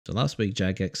So last week,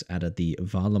 Jagex added the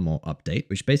Armour update,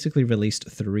 which basically released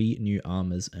 3 new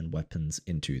armors and weapons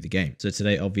into the game. So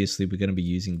today, obviously, we're going to be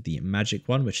using the magic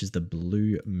one, which is the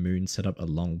Blue Moon setup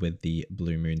along with the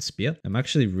Blue Moon Spear. I'm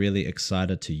actually really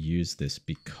excited to use this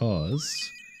because,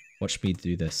 watch me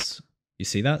do this. You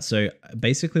see that? So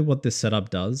basically what this setup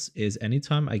does is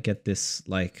anytime I get this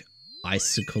like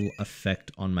icicle effect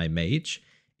on my mage,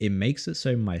 it makes it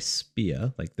so my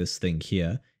spear, like this thing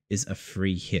here, is a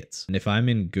free hit. And if I'm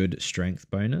in good strength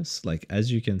bonus, like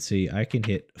as you can see, I can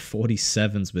hit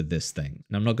 47s with this thing.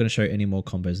 And I'm not going to show any more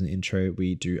combos in the intro.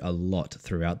 We do a lot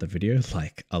throughout the video,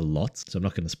 like a lot. So I'm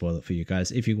not going to spoil it for you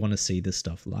guys. If you want to see this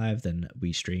stuff live, then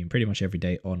we stream pretty much every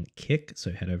day on Kick.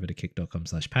 So head over to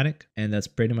kick.com/panic. And that's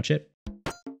pretty much it.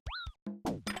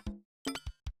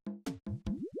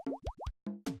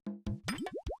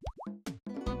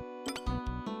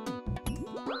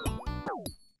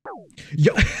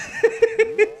 Yo.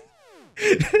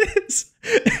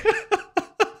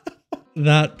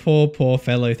 That poor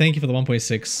fellow. Thank you for the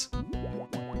 1.6.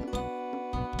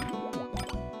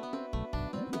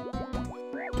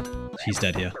 He's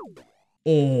dead here.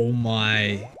 Oh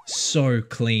my. So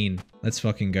clean. Let's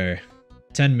fucking go.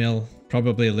 10 mil.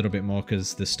 Probably a little bit more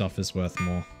because this stuff is worth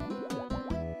more.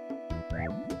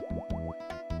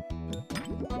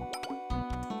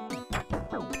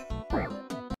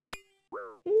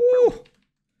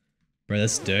 Bro,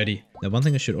 that's dirty. Now, one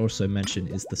thing I should also mention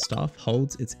is the staff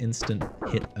holds its instant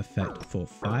hit effect for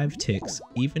 5 ticks,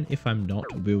 even if I'm not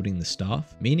wielding the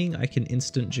staff, meaning I can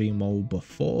instant Gmol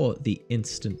before the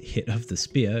instant hit of the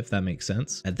spear, if that makes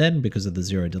sense. And then, because of the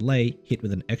 0 delay, hit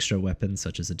with an extra weapon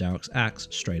such as a Darok's Axe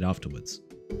straight afterwards.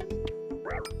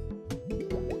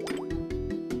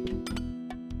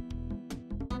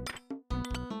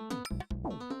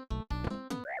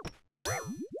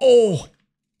 Oh!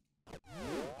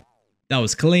 That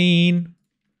was clean.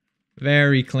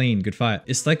 Very clean. Good fight.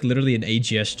 It's like literally an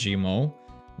AGS Gmol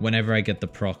whenever I get the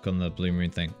proc on the Blue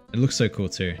Moon thing. It looks so cool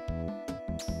too.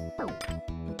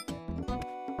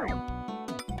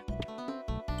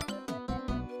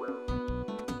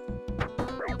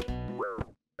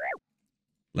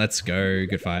 Let's go.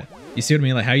 Good fight. You see what I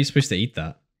mean? Like, how are you supposed to eat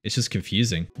that? It's just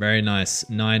confusing. Very nice.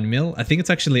 9 mil. I think it's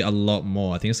actually a lot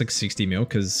more. I think it's like 60 mil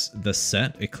because the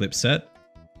set, Eclipse set,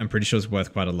 I'm pretty sure it's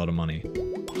worth quite a lot of money.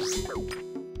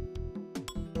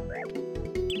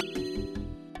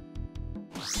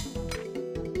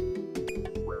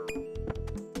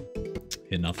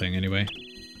 Hit nothing anyway.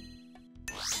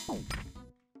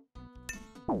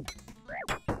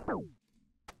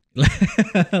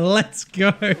 Let's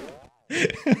go.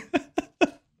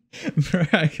 Bro,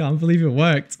 I can't believe it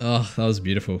worked. Oh, that was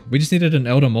beautiful. We just needed an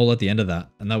Elder Mole at the end of that,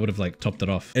 and that would have like topped it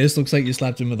off. It just looks like you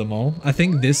slapped him with a mole. I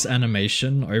think this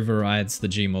animation overrides the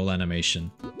Gmol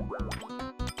animation.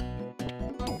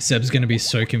 Seb's gonna be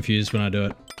so confused when I do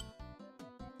it.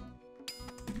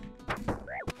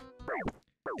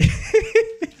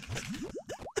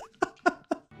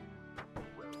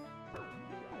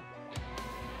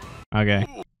 Okay.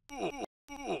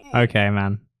 Okay,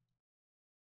 man.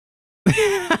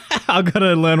 I've got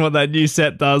to learn what that new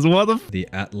set does. What the The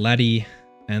Atlatty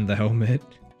and the helmet.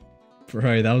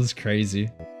 Bro, that was crazy.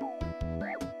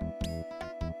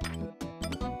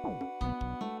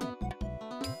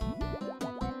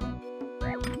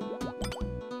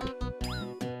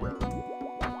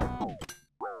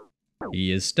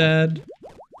 He is dead.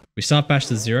 We start bash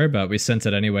to 0, but we sent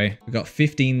it anyway. We got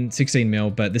 15, 16 mil,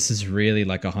 but this is really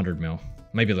like 100 mil.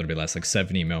 Maybe a little bit less, like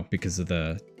 70 mil because of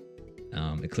the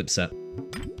Eclipse set.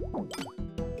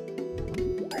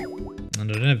 And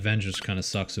I don't know if Vengeance kind of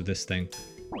sucks with this thing.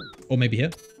 Or maybe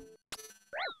here.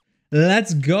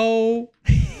 Let's go!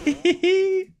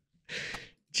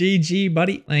 GG,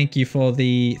 buddy. Thank you for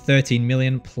the 13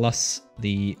 million plus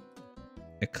the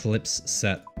Eclipse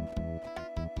set.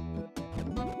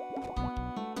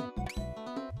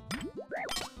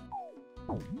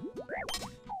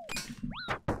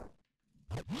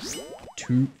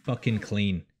 Too fucking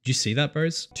clean. Did you see that,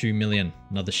 bros? 2 million.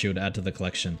 Another shield to add to the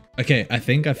collection. Okay, I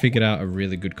think I figured out a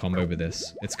really good combo with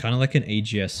this. It's kind of like an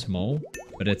AGS small,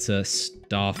 but it's a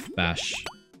staff bash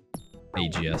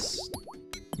AGS.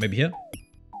 Maybe here?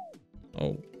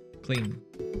 Oh, clean.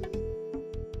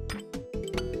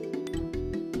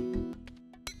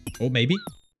 Oh, maybe?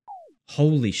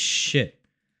 Holy shit.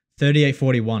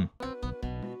 3841.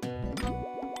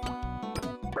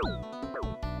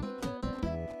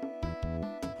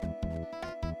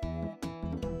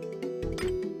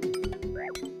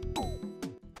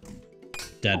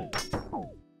 Dead.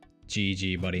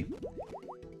 GG, buddy.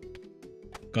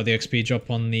 Got the XP drop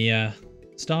on the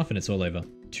staff and it's all over.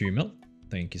 2 mil.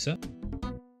 Thank you, sir.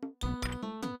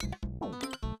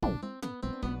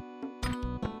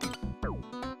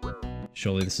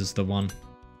 Surely this is the one.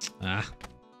 Ah.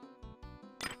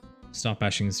 Stop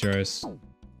bashing zeros.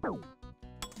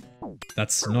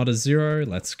 That's not a zero.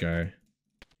 Let's go.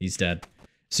 He's dead.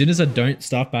 As soon as I don't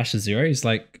start bash a zero, he's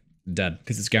like dead.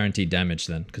 Because it's guaranteed damage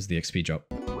then, because of the XP drop.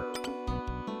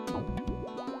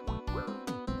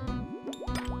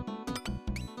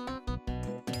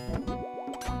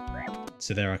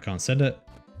 So there I can't send it.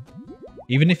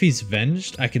 Even if he's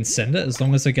venged, I can send it as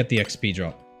long as I get the XP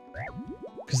drop.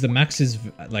 Because the max is,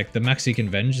 like, the max he can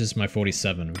venge is my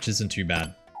 47, which isn't too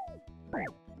bad.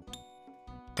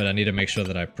 But I need to make sure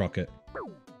that I proc it.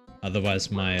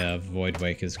 Otherwise my Void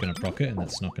Wake is going to proc it, and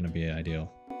that's not going to be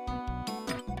ideal.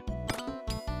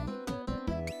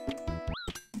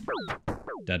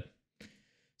 Dead.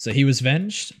 So he was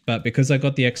venged, but because I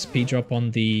got the XP drop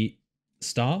on the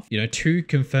staff, you know, 2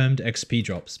 confirmed XP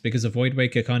drops. Because a Void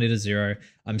Waker can't hit a 0.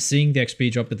 I'm seeing the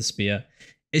XP drop with the spear.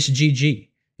 It's GG.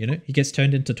 You know, he gets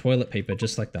turned into toilet paper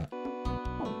just like that.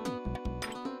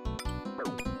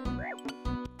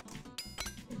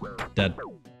 Dead.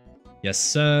 Yes,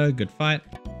 sir. Good fight.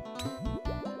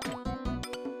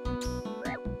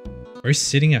 We're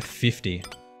sitting at 50.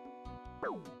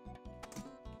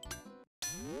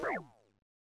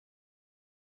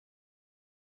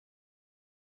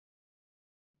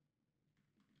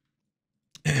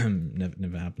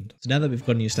 Never happened. So now that we've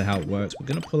gotten used to how it works, we're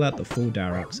going to pull out the full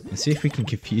Darax and see if we can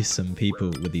confuse some people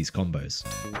with these combos.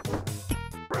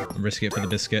 Risk it for the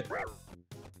biscuit.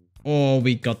 Oh,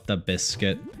 we got the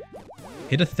biscuit.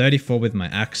 Hit a 34 with my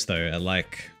axe though at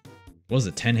like, what was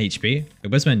it, 10 HP?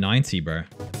 Where's my 90, bro?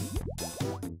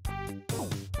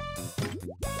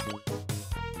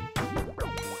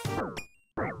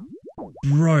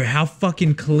 Bro, how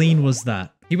fucking clean was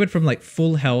that? He went from like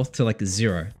full health to like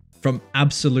 0. From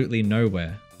absolutely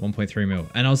nowhere. 1.3 mil.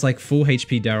 And I was like full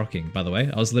HP Darrocking, by the way.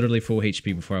 I was literally full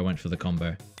HP before I went for the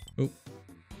combo. Oh.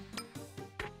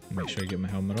 Make sure I get my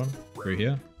helmet on. Through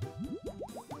here.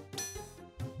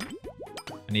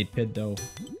 I need pid though.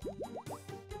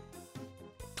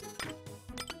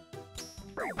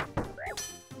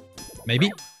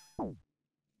 Maybe?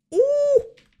 Ooh!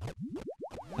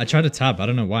 I tried to tab. I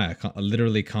don't know why. I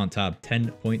literally can't tab.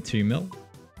 10.2 mil.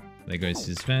 There goes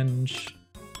his venge.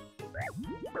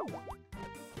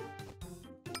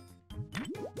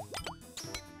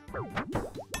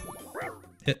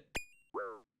 Hit.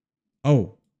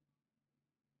 Oh.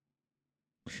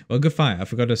 Well, good fight. I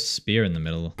forgot a spear in the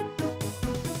middle.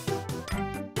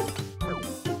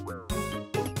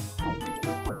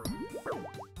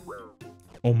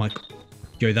 Oh my god.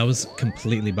 Yo, that was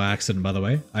completely by accident, by the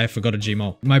way. I forgot a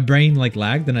Gmol. My brain like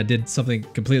lagged and I did something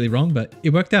completely wrong, but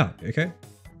it worked out, okay?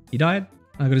 He died.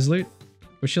 I got his loot.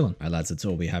 We're chilling. Alright lads, that's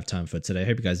all we have time for today.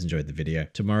 Hope you guys enjoyed the video.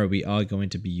 Tomorrow we are going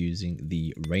to be using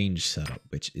the range setup,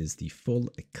 which is the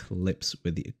full Eclipse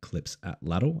with the Eclipse at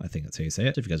Laddle. I think that's how you say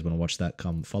it. So if you guys want to watch that,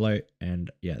 come follow.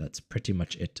 And yeah, that's pretty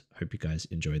much it. Hope you guys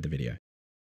enjoyed the video.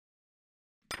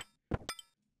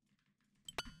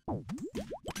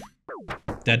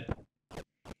 Dead.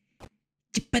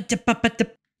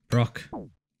 Brock.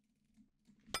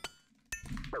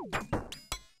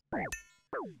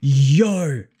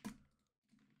 Yo!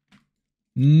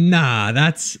 Nah,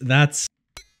 that's...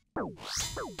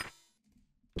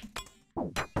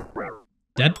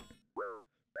 Dead?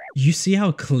 You see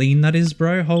how clean that is,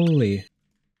 bro? Holy.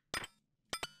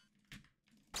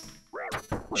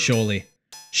 Surely.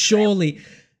 Surely.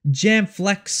 Jam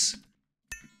flex.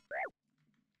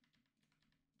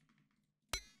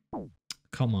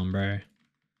 Come on, bro.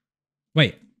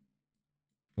 Wait.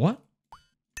 What?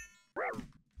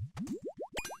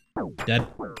 Dead.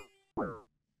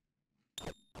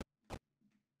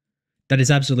 That is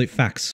absolute facts.